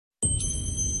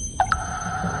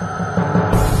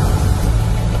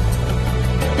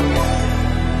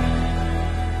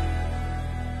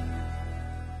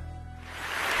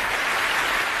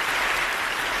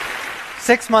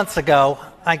6 months ago,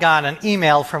 I got an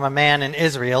email from a man in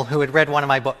Israel who had read one of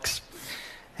my books.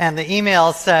 And the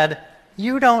email said,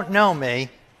 "You don't know me,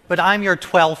 but I'm your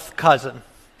 12th cousin."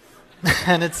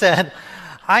 And it said,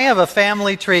 "I have a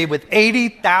family tree with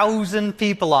 80,000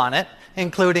 people on it,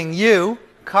 including you,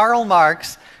 Karl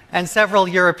Marx, and several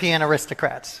European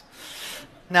aristocrats."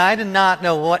 Now, I did not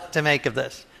know what to make of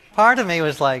this. Part of me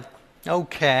was like,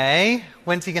 okay,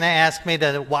 when's he going to ask me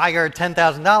to wire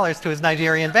 $10,000 to his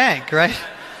Nigerian bank, right?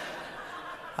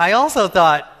 I also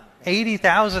thought,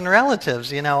 80,000 relatives,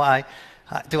 do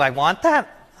I want that?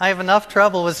 I have enough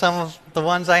trouble with some of the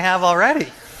ones I have already.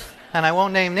 And I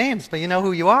won't name names, but you know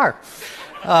who you are.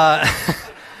 But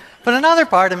another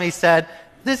part of me said,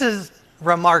 this is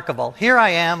remarkable. Here I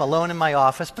am alone in my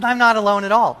office, but I'm not alone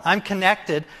at all. I'm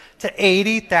connected to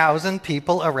 80,000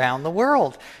 people around the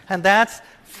world. And that's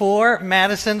 4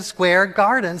 Madison Square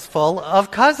Gardens full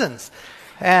of cousins.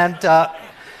 And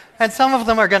some of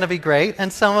them are going to be great,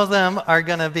 and some of them are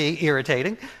going to be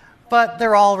irritating, but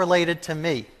they're all related to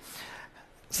me.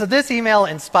 So this email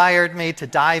inspired me to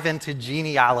dive into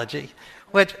genealogy,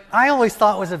 which I always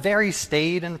thought was a very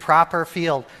staid and proper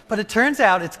field. But it turns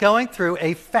out it's going through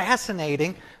a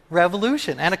fascinating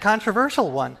revolution, and a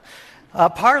controversial one.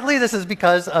 Partly this is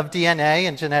because of DNA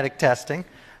and genetic testing,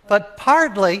 but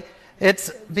partly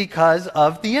it's because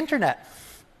of the internet.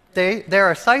 There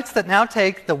are sites that now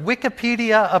take the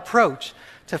Wikipedia approach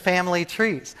to family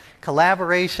trees,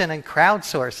 collaboration and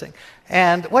crowdsourcing.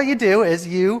 And what you do is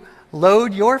you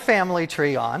load your family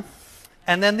tree on,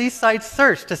 and then these sites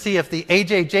search to see if the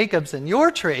A.J. Jacobs in your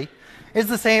tree is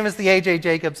the same as the A.J.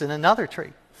 Jacobs in another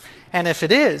tree. And if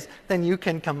it is, then you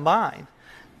can combine.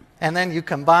 And then you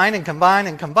combine and combine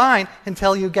and combine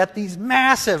until you get these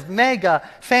massive, mega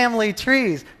family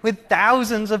trees with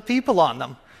thousands of people on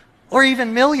them, or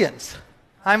even millions.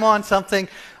 I'm on something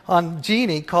on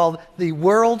Genie called the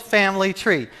World Family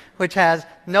Tree, which has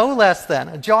no less than,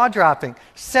 a jaw-dropping,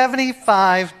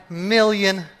 75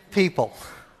 million people.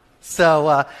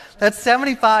 So that's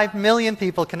 75 million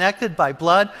people connected by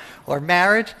blood or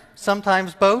marriage,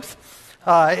 sometimes both.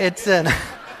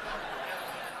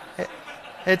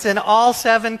 It's in all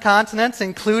 7 continents,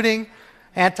 including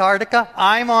Antarctica.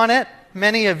 I'm on it.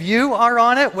 Many of you are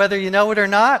on it, whether you know it or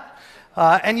not.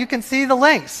 And you can see the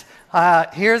links.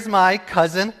 Here's my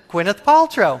cousin, Gwyneth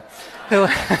Paltrow, who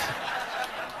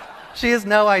she has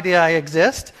no idea I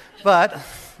exist, but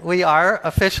we are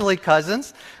officially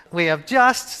cousins. We have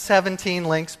just 17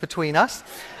 links between us.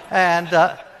 And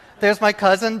there's my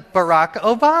cousin, Barack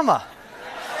Obama.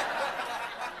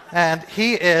 And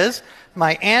he is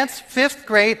my aunt's 5th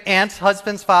great aunt's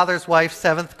husband's father's wife's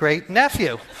 7th great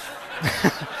nephew.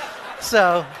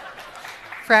 So,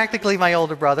 practically my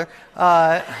older brother.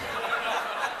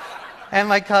 And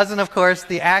my cousin, of course,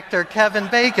 the actor Kevin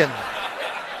Bacon,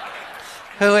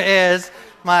 who is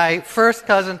my first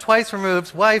cousin, twice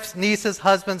removed, wife's niece's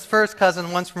husband's first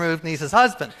cousin, once removed, niece's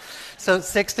husband. So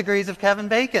 6 degrees of Kevin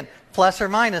Bacon, plus or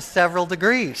minus several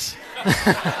degrees.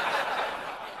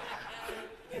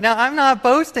 Now, I'm not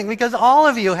boasting, because all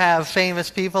of you have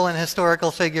famous people and historical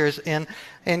figures in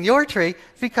your tree,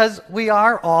 because we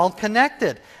are all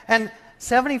connected. And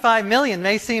 75 million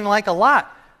may seem like a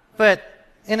lot, but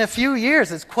in a few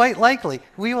years, it's quite likely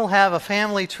we will have a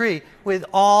family tree with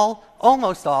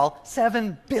almost all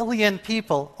 7 billion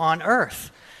people on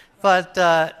Earth. But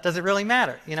does it really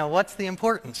matter? What's the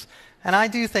importance? And I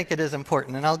do think it is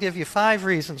important, and I'll give you 5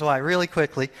 reasons why really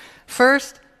quickly.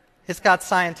 First, it's got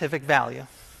scientific value.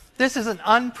 This is an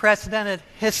unprecedented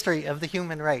history of the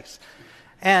human race.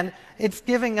 And it's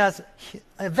giving us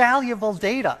valuable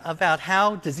data about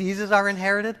how diseases are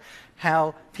inherited,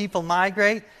 how people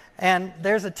migrate. And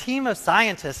there's a team of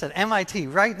scientists at MIT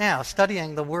right now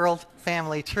studying the world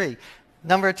family tree.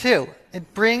 Number 2,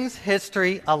 it brings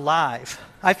history alive.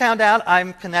 I found out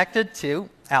I'm connected to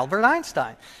Albert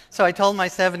Einstein. So I told my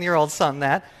 7-year-old son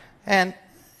that, and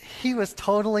he was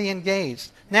totally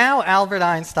engaged. Now Albert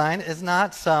Einstein is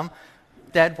not some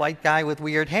dead white guy with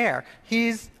weird hair.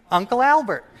 He's Uncle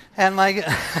Albert. And my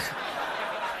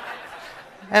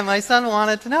and my son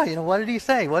wanted to know, what did he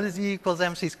say? What is E equals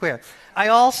MC squared?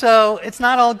 It's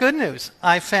not all good news.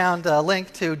 I found a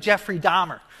link to Jeffrey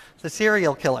Dahmer, the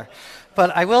serial killer.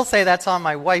 But I will say that's on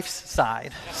my wife's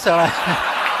side. So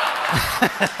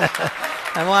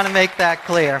I want to make that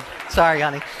clear. Sorry,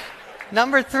 honey.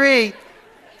 Number 3,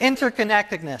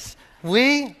 interconnectedness.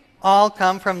 We all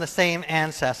come from the same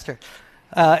ancestor.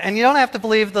 And you don't have to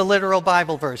believe the literal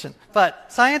Bible version,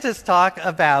 but scientists talk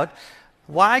about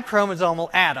Y-chromosomal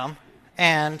Adam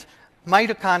and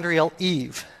mitochondrial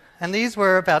Eve. And these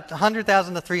were about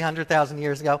 100,000 to 300,000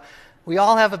 years ago. We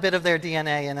all have a bit of their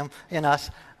DNA in us.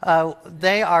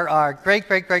 They are our great,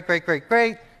 great, great, great, great,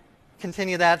 great.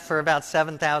 Continue that for about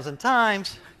 7,000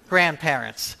 times.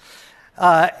 Grandparents.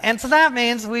 And so that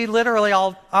means we literally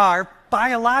all are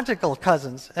biological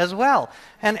cousins as well.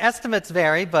 And estimates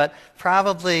vary, but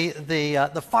probably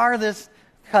the farthest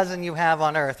cousin you have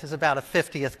on Earth is about a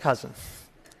 50th cousin.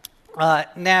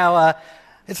 Now,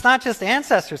 it's not just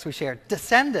ancestors we share,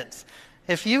 descendants.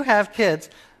 If you have kids,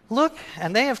 look,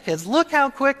 and they have kids, look how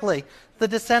quickly the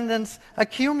descendants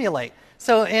accumulate.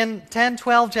 So in 10,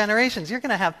 12 generations, you're going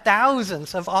to have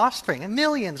thousands of offspring and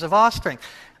millions of offspring.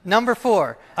 Number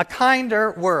 4, a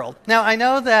kinder world. Now, I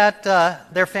know that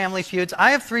they're family feuds.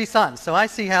 I have 3 sons, so I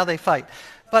see how they fight.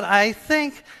 But I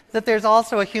think that there's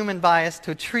also a human bias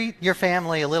to treat your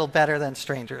family a little better than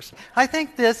strangers. I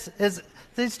think this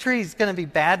tree is going to be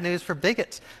bad news for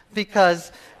bigots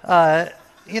because,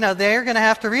 they're going to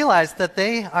have to realize that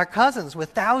they are cousins with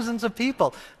thousands of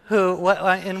people who,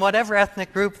 in whatever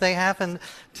ethnic group they happen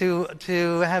to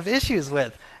have issues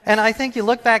with. And I think you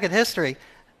look back at history,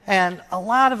 and a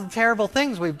lot of the terrible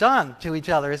things we've done to each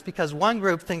other is because one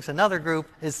group thinks another group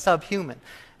is subhuman.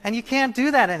 And you can't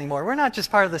do that anymore. We're not just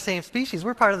part of the same species,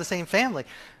 we're part of the same family.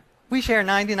 We share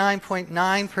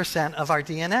 99.9% of our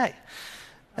DNA.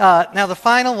 Now, the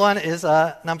final one is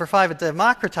number 5, a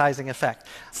democratizing effect.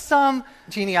 Some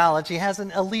genealogy has an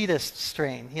elitist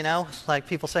strain, like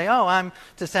people say, oh, I'm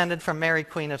descended from Mary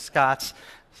Queen of Scots,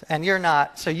 and you're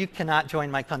not, so you cannot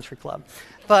join my country club.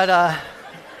 But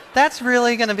that's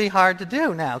really going to be hard to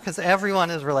do now because everyone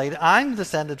is related. I'm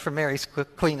descended from Mary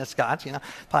Queen of Scots,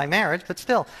 by marriage, but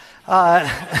still.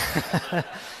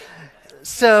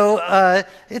 So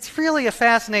it's really a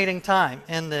fascinating time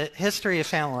in the history of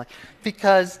family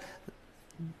because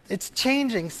it's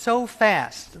changing so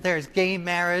fast. There's gay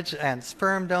marriage and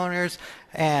sperm donors,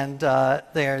 and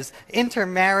there's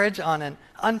intermarriage on an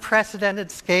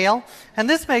unprecedented scale. And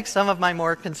this makes some of my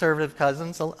more conservative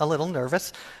cousins a little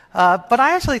nervous. But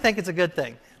I actually think it's a good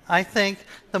thing. I think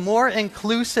the more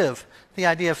inclusive the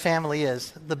idea of family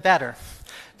is, the better.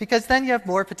 Because then you have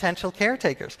more potential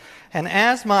caretakers. And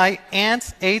as my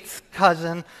aunt's 8th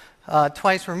cousin,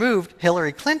 twice removed,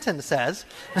 Hillary Clinton says,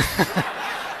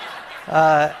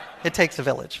 it takes a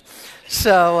village.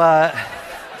 So,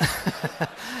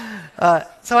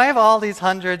 so I have all these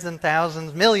hundreds and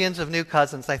thousands, millions of new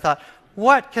cousins. I thought,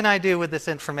 what can I do with this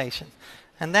information?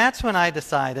 And that's when I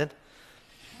decided,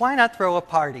 why not throw a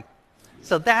party?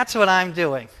 So that's what I'm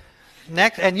doing.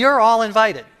 And you're all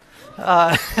invited.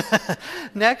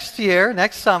 Next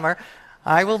summer,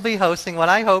 I will be hosting what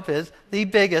I hope is the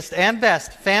biggest and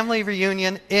best family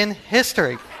reunion in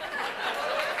history.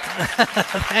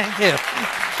 Thank you.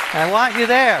 I want you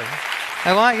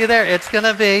there. It's going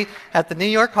to be at the New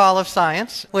York Hall of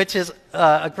Science, which is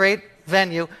a great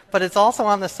venue, but it's also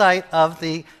on the site of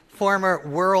the former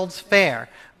World's Fair,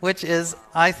 which is,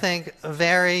 I think,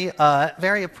 very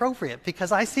appropriate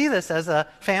because I see this as a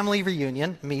family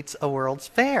reunion meets a World's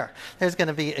Fair. There's going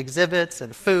to be exhibits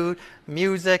and food,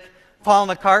 music. Paul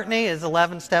McCartney is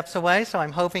 11 steps away, so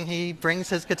I'm hoping he brings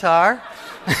his guitar.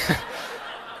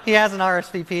 He hasn't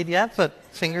RSVP'd yet, but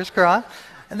fingers crossed.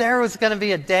 And there was going to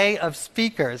be a day of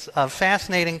speakers, of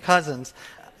fascinating cousins.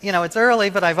 It's early,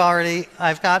 but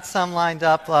I've got some lined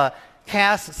up.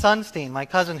 Cass Sunstein, my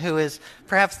cousin, who is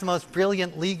perhaps the most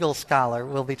brilliant legal scholar,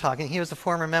 will be talking. He was a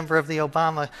former member of the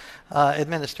Obama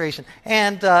administration.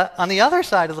 And on the other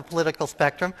side of the political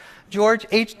spectrum, George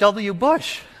H.W.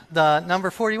 Bush, the number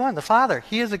 41, the father,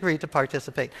 he has agreed to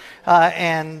participate.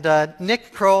 And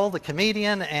Nick Kroll, the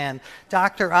comedian, and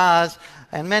Dr. Oz,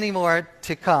 and many more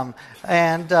to come.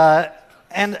 And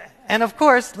of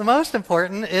course, the most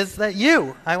important is that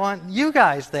I want you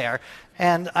guys there.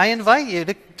 And I invite you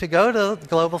to go to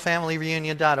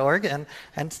globalfamilyreunion.org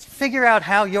and figure out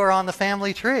how you're on the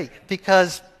family tree,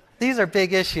 because these are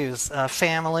big issues,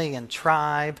 family and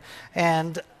tribe.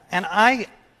 And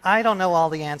I don't know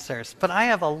all the answers, but I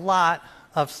have a lot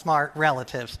of smart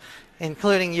relatives,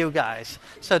 including you guys.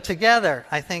 So together,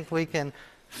 I think we can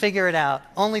figure it out.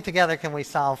 Only together can we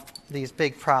solve these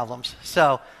big problems.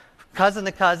 So cousin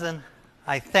to cousin,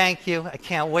 I thank you. I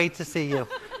can't wait to see you.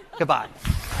 Goodbye.